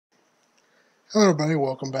Hello, everybody.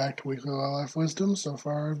 Welcome back to Weekly Wildlife Wisdom. So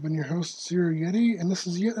far, I've been your host, Zero Yeti, and this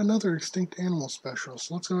is yet another extinct animal special.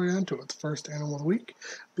 So let's go into it. The first animal of the week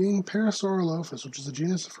being Parasaurolophus, which is a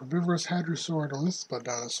genus of herbivorous hadrosaurid ornithopod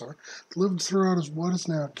dinosaur that lived throughout what is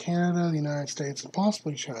now Canada, the United States, and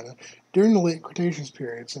possibly China during the late Cretaceous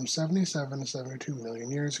period, some 77 to 72 million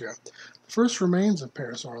years ago. The first remains of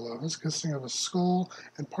Parasaurolophus, consisting of a skull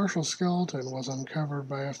and partial skeleton, was uncovered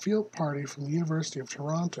by a field party from the University of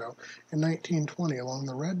Toronto in 1920 along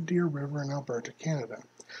the Red Deer River in Alberta, Canada.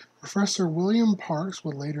 Professor William Parks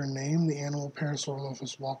would later name the animal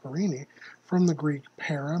Parasaurolophus walkerini from the Greek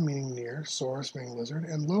para, meaning near, saurus meaning lizard,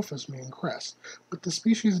 and lophus meaning crest, with the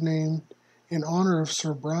species named in honor of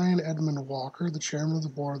Sir Brian Edmund Walker, the chairman of the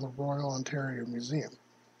board of the Royal Ontario Museum.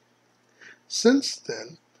 Since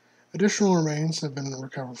then, additional remains have been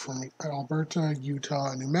recovered from Alberta,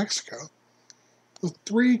 Utah, and New Mexico, with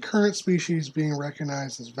 3 current species being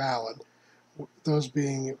recognized as valid, those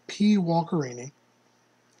being P. walkerini,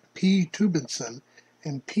 P. tubinson,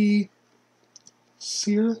 and P.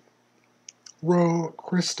 cristatus.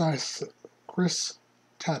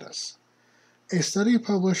 A study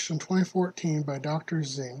published in 2014 by Dr.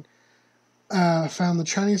 Xing found the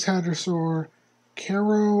Chinese hadrosaur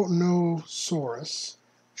Camptosaurus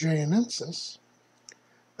jaenensis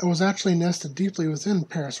was actually nested deeply within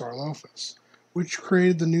Parasaurolophus, which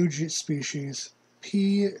created the new species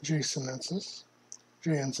P. jaenensis.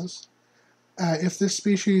 If this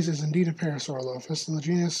species is indeed a Parasaurolophus, then the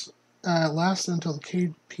genus lasted until the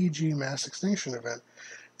KPG mass extinction event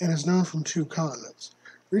and is known from 2 continents.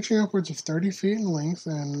 Reaching upwards of 30 feet in length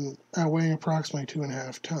and weighing approximately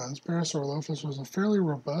 2.5 tons, Parasaurolophus was a fairly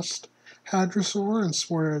robust hadrosaur and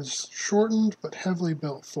sported shortened but heavily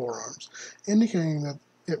built forearms, indicating that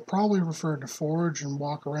it probably preferred to forage and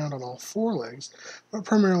walk around on all 4 legs, but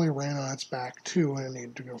primarily ran on its back too when it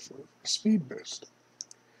needed to go for a speed boost.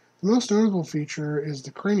 The most notable feature is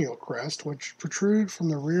the cranial crest, which protruded from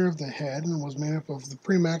the rear of the head and was made up of the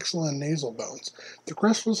premaxilla and nasal bones. The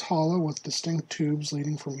crest was hollow with distinct tubes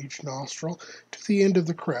leading from each nostril to the end of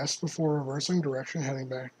the crest before reversing direction heading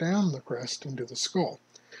back down the crest into the skull.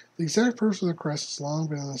 The exact purpose of the crest has long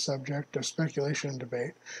been the subject of speculation and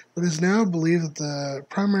debate, but it is now believed that it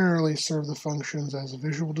primarily served the functions as a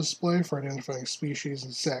visual display for identifying species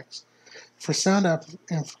and sex, for sound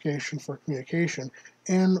amplification for communication,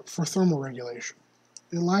 and for thermal regulation.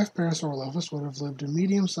 In life, Parasaurolophus would have lived in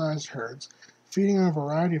medium-sized herds, feeding on a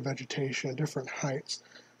variety of vegetation at different heights,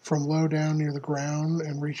 from low down near the ground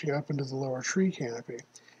and reaching up into the lower tree canopy.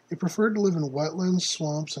 It preferred to live in wetlands,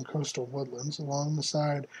 swamps, and coastal woodlands,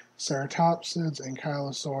 alongside ceratopsids,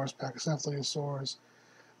 ankylosaurs, pachycephalosaurs,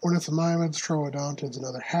 ornithomimids, troodontids, and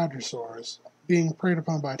other hadrosaurs, being preyed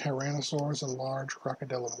upon by tyrannosaurs and large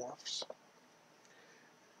crocodilomorphs.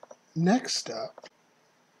 Next up,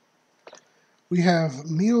 we have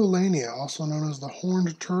Meiolania, also known as the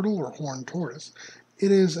horned turtle or horned tortoise.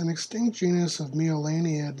 It is an extinct genus of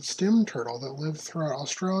Meiolaniid stem turtle that lived throughout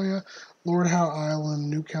Australia, Lord Howe Island,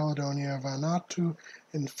 New Caledonia, Vanuatu,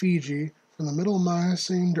 and Fiji from the Middle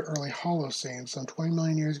Miocene to early Holocene, some 20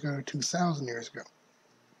 million years ago to 2,000 years ago.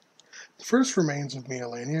 The first remains of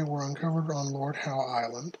Meiolania were uncovered on Lord Howe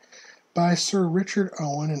Island by Sir Richard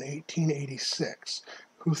Owen in 1886,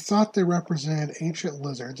 who thought they represented ancient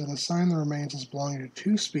lizards and assigned the remains as belonging to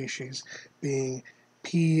 2 species, being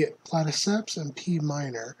P. platyceps and P.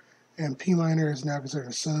 minor, and P. minor is now considered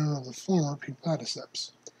a synonym of the former P.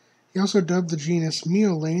 platyceps. He also dubbed the genus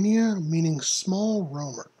Meiolania, meaning small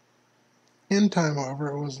roamer. In time, however,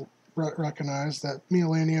 it was recognized that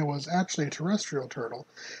Meiolania was actually a terrestrial turtle,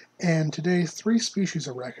 and today 3 species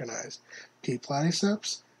are recognized: P.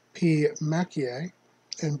 platyceps, P. macae,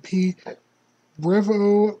 and P.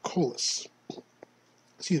 brevocolus,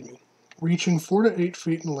 reaching 4 to 8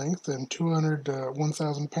 feet in length and 200 to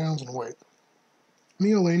 1,000 pounds in weight.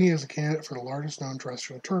 Meiolania is a candidate for the largest known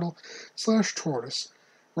terrestrial turtle / tortoise,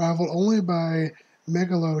 rivaled only by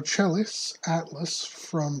Megalocheilus atlas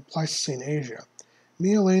from Pleistocene Asia.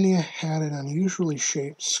 Meiolania had an unusually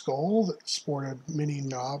shaped skull that sported many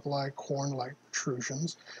knob-like, horn-like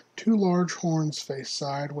protrusions. 2 large horns faced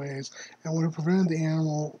sideways and would have prevented the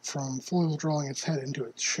animal from fully withdrawing its head into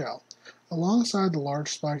its shell. Alongside the large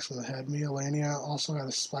spikes on the head, Meiolania also had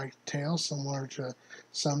a spiked tail similar to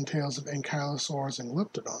some tails of ankylosaurs and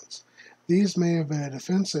glyptodons. These may have been a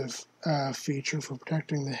defensive feature for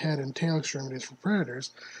protecting the head and tail extremities from predators,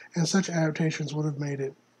 and such adaptations would have made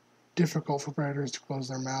it difficult for predators to close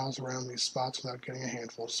their mouths around these spots without getting a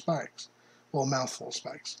mouthful of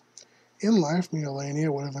spikes. In life,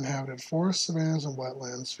 Meiolania would have inhabited forests, savannas, and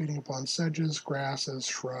wetlands, feeding upon sedges, grasses,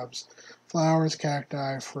 shrubs, flowers,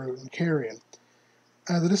 cacti, fruit, and carrion.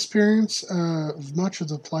 The disappearance of much of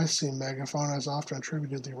the Pleistocene megafauna is often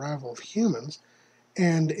attributed to the arrival of humans,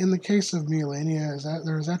 and in the case of Meiolania,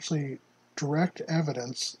 there is actually direct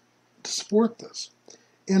evidence to support this.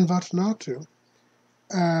 In Vanuatu,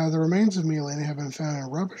 the remains of Meiolania have been found in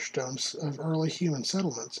rubbish dumps of early human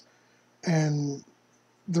settlements, and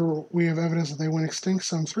we have evidence that they went extinct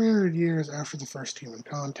some 300 years after the first human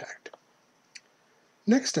contact.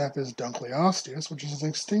 Next up is Dunkleosteus, which is an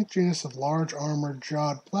extinct genus of large armored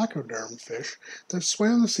jawed placoderm fish that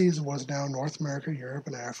swam the seas of what is now North America, Europe,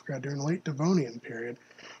 and Africa during the late Devonian period,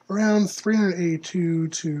 around 382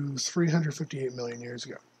 to 358 million years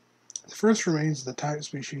ago. The first remains of the type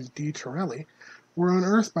species D. terrelli were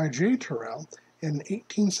unearthed by J. Terrell in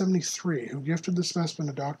 1873, who gifted the specimen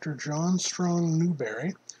to Dr. John Strong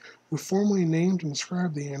Newberry, who formally named and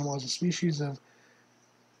described the animal as a species of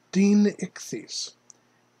Deinonychthys.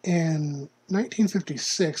 In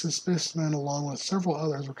 1956, the specimen, along with several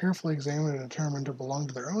others, were carefully examined and determined to belong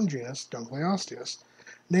to their own genus, Dunkleosteus,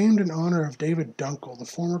 named in honor of David Dunkel, the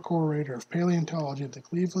former curator of paleontology at the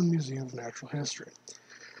Cleveland Museum of Natural History.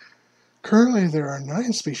 Currently, there are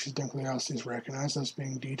 9 species of Dunkleosteus recognized, those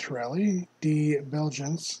being D. terrelli, D.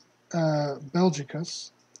 belgicus,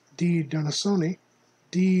 D. donisoni,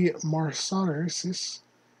 D. marsarensis,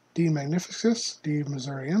 D. magnificus, D.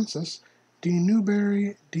 missouriensis, D.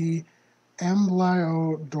 newberry, D.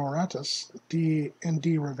 amblyodoratus, and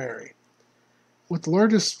D. riveri. With the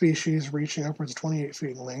largest species reaching upwards of 28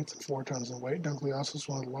 feet in length and 4 tons in weight, Dunkleosteus is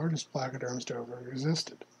one of the largest placoderms to ever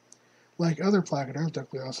existed. Like other placoderms,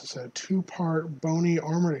 Dunkleosteus had a 2-part bony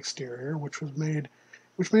armored exterior, which made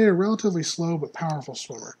it a relatively slow but powerful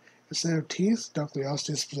swimmer. Instead of teeth,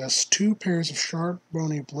 Dunkleosteus possessed 2 pairs of sharp,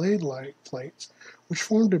 bony blade-like plates, which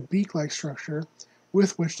formed a beak-like structure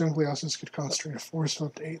with which Dunkleosteus could concentrate a force of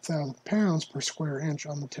up to 8,000 pounds per square inch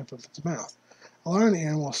on the tip of its mouth, allowing the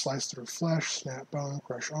animal to slice through flesh, snap bone, and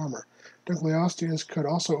crush armor. Dunkleosteus could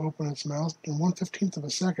also open its mouth in 1/15 of a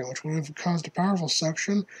second, which would have caused a powerful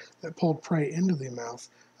suction that pulled prey into the mouth,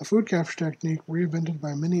 a food capture technique reinvented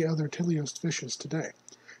by many other teleost fishes today.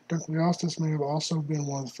 Dunkleosteus may have also been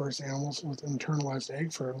one of the first animals with internalized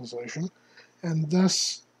egg fertilization, and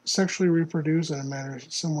thus sexually reproduce in a manner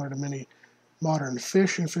similar to many modern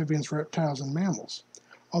fish, amphibians, reptiles, and mammals.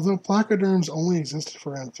 Although placoderms only existed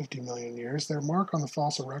for around 50 million years, their mark on the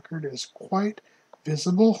fossil record is quite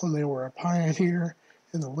visible, and they were a pioneer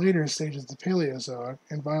in the later stages of the Paleozoic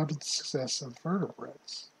and vital to the success of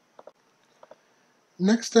vertebrates.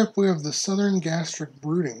 Next up, we have the southern gastric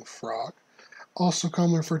brooding frog, also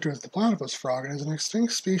commonly referred to as the platypus frog. It is an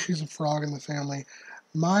extinct species of frog in the family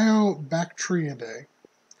Myobacteriidae,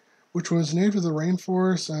 which was native to the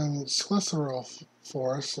rainforests and sclerophyll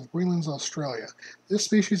forests of Greenland, Australia. This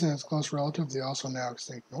species and its close relative, the also now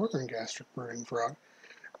extinct northern gastric brooding frog,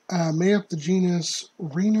 made up the genus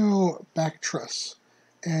Rhinobactrus,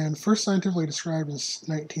 and first scientifically described in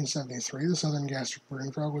 1973, the southern gastric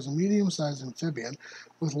brooding frog was a medium-sized amphibian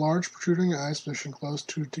with large protruding eyes positioned close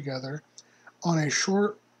together with a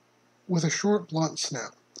short, blunt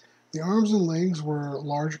snout. The arms and legs were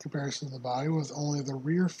large in comparison to the body, with only the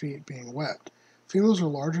rear feet being webbed. Females are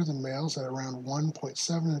larger than males at around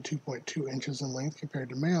 1.7 to 2.2 inches in length compared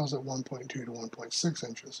to males at 1.2 to 1.6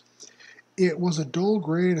 inches. It was a dull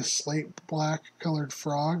gray to slate black colored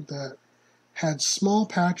frog that had small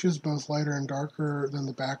patches, both lighter and darker than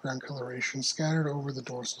the background coloration, scattered over the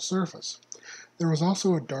dorsal surface. There was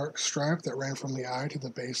also a dark stripe that ran from the eye to the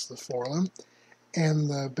base of the forelimb, and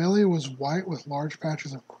the belly was white with large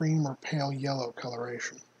patches of cream or pale yellow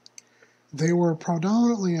coloration. They were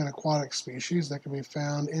predominantly an aquatic species that could be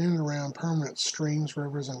found in and around permanent streams,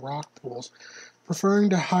 rivers, and rock pools, preferring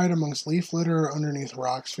to hide amongst leaf litter or underneath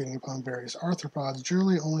rocks, feeding upon various arthropods,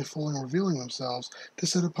 generally only fully revealing themselves to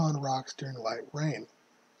sit upon rocks during light rain.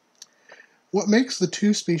 What makes the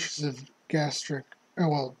 2 species of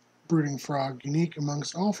brooding frog unique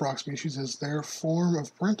amongst all frog species is their form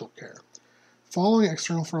of parental care. Following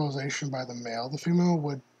external fertilization by the male, the female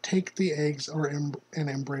would take the eggs and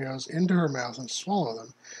embryos into her mouth and swallow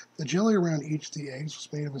them. The jelly around each of the eggs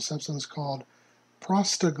was made of a substance called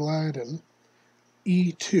prostaglandin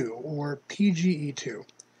E2, or PGE2.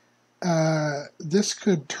 This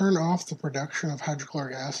could turn off the production of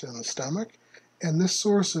hydrochloric acid in the stomach, and this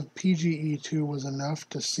source of PGE2 was enough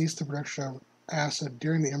to cease the production of acid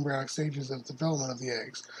during the embryonic stages of development of the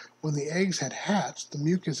eggs. When the eggs had hatched, the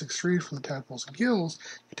mucus excreted from the tadpole's gills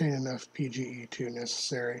contained enough PGE2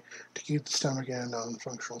 necessary to keep the stomach in a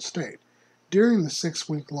non-functional state. During the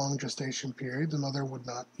 6-week-long gestation period, the mother would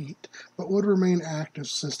not eat, but would remain active,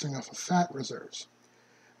 subsisting off of fat reserves.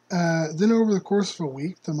 Then over the course of a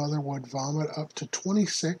week, the mother would vomit up to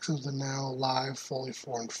 26 of the now live, fully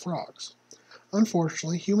formed frogs.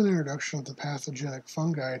 Unfortunately, human introduction of the pathogenic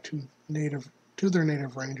fungi to their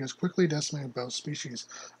native ranges quickly decimated both species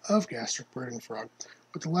of gastric brooding frog,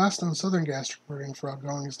 with the last known southern gastric brooding frog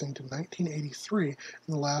going extinct in 1983 and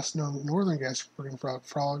the last known northern gastric brooding frog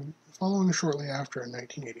following shortly after in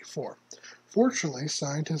 1984. Fortunately,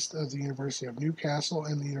 scientists of the University of Newcastle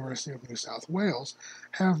and the University of New South Wales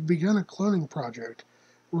have begun a cloning project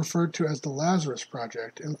referred to as the Lazarus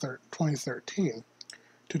Project in 2013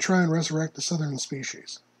 to try and resurrect the southern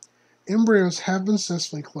species. Embryos have been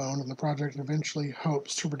successfully cloned, and the project eventually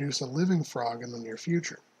hopes to produce a living frog in the near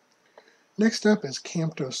future. Next up is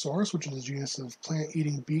Camptosaurus, which is a genus of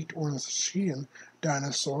plant-eating beaked ornithischian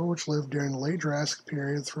dinosaur which lived during the late Jurassic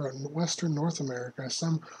period throughout western North America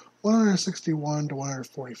some 161 to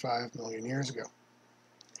 145 million years ago.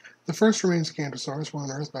 The first remains of Camptosaurus were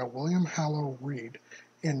unearthed by William Hallow Reed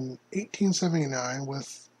in 1879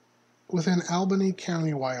 within Albany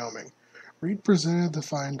County, Wyoming. Reed presented the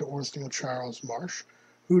find to Ornstein Charles Marsh,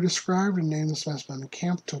 who described and named the specimen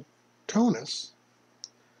Camptosaurus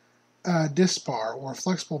dispar, or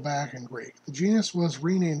flexible back in Greek. The genus was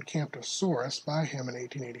renamed Camptosaurus by him in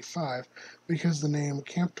 1885 because the name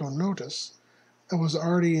Camptonotus was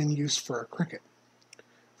already in use for a cricket.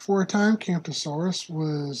 For a time, Camptosaurus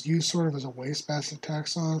was used sort of as a wastebasket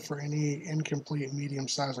taxon for any incomplete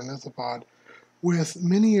medium-sized ornithopod, with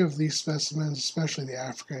many of these specimens, especially the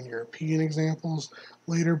African and European examples,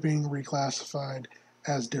 later being reclassified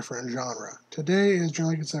as different genre. Today, it is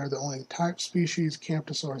generally considered that only the type species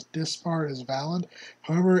Camptosaurus dispar is valid.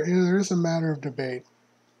 However, there is a matter of debate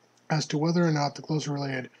as to whether or not the closely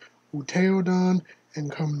related Uteodon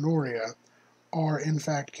and Comnoria are in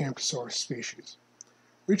fact Camptosaurus species.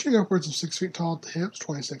 Reaching upwards of 6 feet tall at the hips,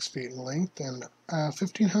 26 feet in length, and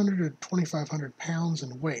 1,500 to 2,500 pounds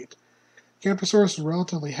in weight, Camptosaurus is a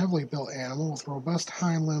relatively heavily built animal with robust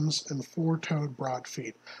hind limbs and four-toed broad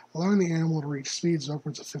feet, allowing the animal to reach speeds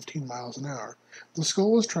upwards of 15 miles an hour. The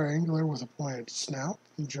skull is triangular with a pointed snout,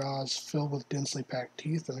 and jaws filled with densely packed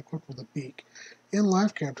teeth and equipped with a beak. In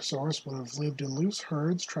life, Camptosaurus would have lived in loose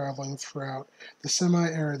herds, traveling throughout the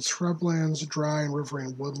semi-arid shrublands, dry and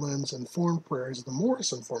riverine woodlands, and formed prairies of the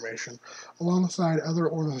Morrison Formation, alongside other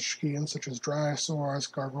ornithischians such as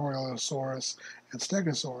Dryosaurus, Gargoylosaurus, and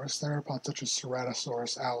Stegosaurus, theropods such as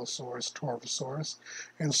Ceratosaurus, Allosaurus, Torvosaurus,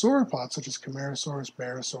 and sauropods such as Camarasaurus,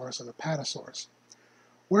 Barosaurus, and Apatosaurus.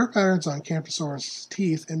 Wear patterns on Camptosaurus'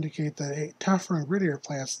 teeth indicate that it ate tougher and grittier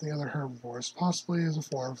plants than the other herbivores, possibly as a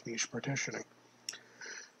form of niche partitioning.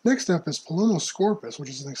 Next up is Pulmonoscorpius, which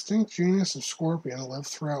is an extinct genus of scorpion that lived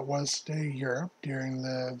throughout West-day Europe during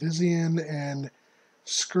the Visean and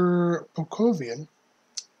Skirpokovian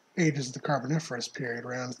ages of the Carboniferous period,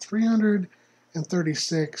 around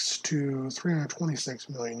 336 to 326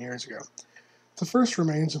 million years ago. The first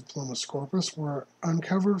remains of Pulmonoscorpius were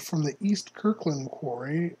uncovered from the East Kirkland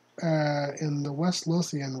quarry in the West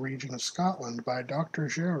Lothian region of Scotland by Dr.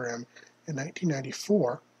 Guerrero in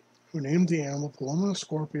 1994, who named the animal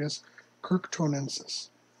Pulmonoscorpius kirktonensis,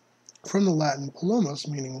 from the Latin pulmos,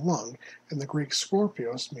 meaning lung, and the Greek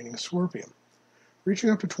scorpios, meaning scorpion. Reaching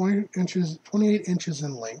up to 28 inches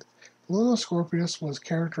in length, Pulmonoscorpius was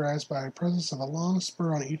characterized by the presence of a long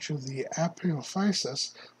spur on each of the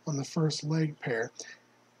apiophysis on the first leg pair,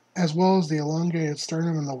 as well as the elongated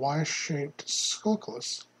sternum and the Y-shaped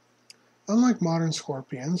sculculus. Unlike modern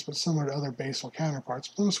scorpions, but similar to other basal counterparts,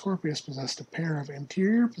 Pulmonoscorpius possessed a pair of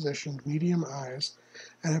anterior-positioned medium eyes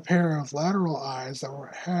and a pair of lateral eyes that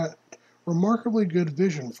had remarkably good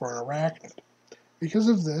vision for an arachnid. Because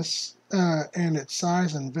of this, and its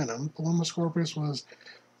size and venom, Pulmonoscorpius was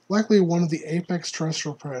likely one of the apex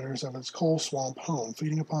terrestrial predators of its coal swamp home,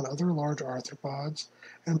 feeding upon other large arthropods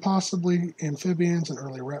and possibly amphibians and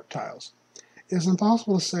early reptiles. It is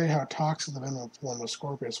impossible to say how toxic the venom of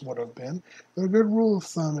Pulmonoscorpius would have been, but a good rule of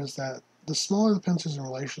thumb is that the smaller the pincers in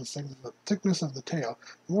relation to the thickness of the tail,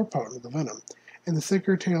 the more potent the venom, and the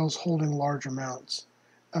thicker tails holding large amounts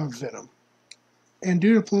of venom. And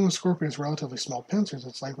due to Pulmonoscorpius' relatively small pincers,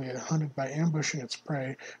 it's likely it hunted by ambushing its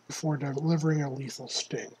prey before delivering a lethal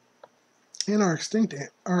sting. And our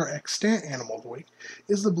extant animal of the week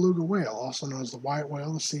is the beluga whale, also known as the white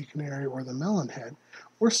whale, the sea canary, or the melonhead,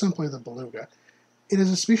 or simply the beluga. It is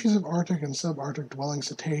a species of Arctic and subarctic dwelling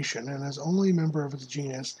cetacean and is only member of its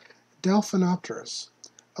genus Delphinopterus.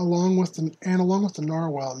 Along with the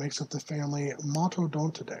narwhal, it makes up the family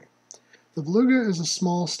Motodontidae. The beluga is a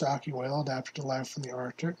small, stocky whale adapted to life in the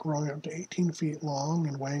Arctic, growing up to 18 feet long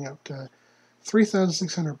and weighing up to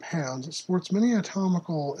 3,600 pounds, it sports many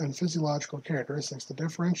anatomical and physiological characteristics that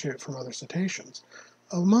differentiate it from other cetaceans.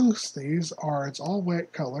 Amongst these are its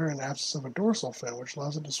all-white color and absence of a dorsal fin, which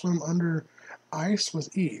allows it to swim under ice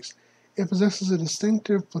with ease. It possesses a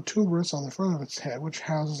distinctive protuberance on the front of its head, which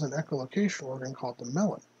houses an echolocation organ called the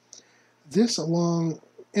melon.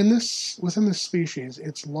 Within this species,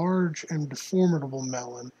 its large and formidable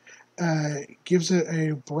melon gives it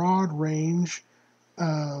a broad range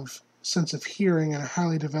of sense of hearing, and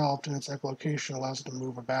highly developed in its echolocation allows it to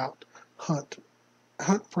move about, hunt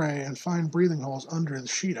prey, and find breathing holes under the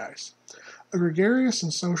sheet ice. A gregarious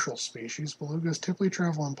and social species, belugas typically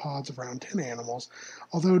travel in pods of around 10 animals,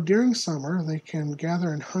 although during summer they can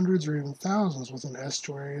gather in hundreds or even thousands within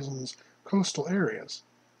estuaries and coastal areas.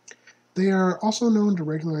 They are also known to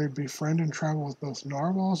regularly befriend and travel with both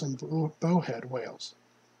narwhals and bowhead whales.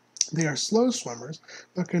 They are slow swimmers,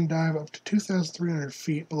 but can dive up to 2,300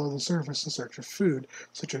 feet below the surface in search of food,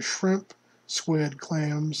 such as shrimp, squid,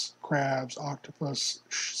 clams, crabs, octopus,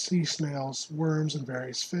 sea snails, worms, and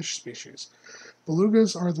various fish species.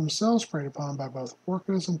 Belugas are themselves preyed upon by both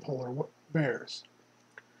orcas and polar bears.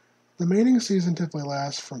 The mating season typically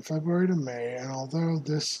lasts from February to May, and although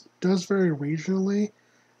this does vary regionally,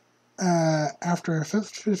 after a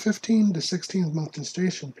 15 to 16 month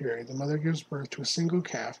gestation period, the mother gives birth to a single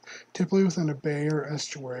calf, typically within a bay or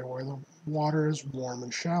estuary where the water is warm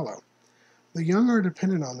and shallow. The young are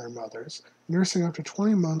dependent on their mothers, nursing up to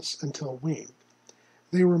 20 months until weaned.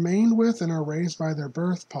 They remain with and are raised by their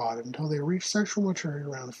birth pod until they reach sexual maturity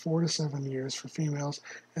around 4 to 7 years for females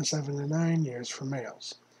and 7 to 9 years for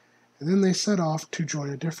males. And then they set off to join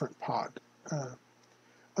a different pod.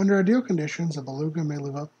 Under ideal conditions, a beluga may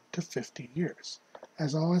live up to 50 years.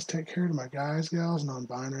 As always, take care to my guys, gals,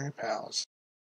 non-binary pals.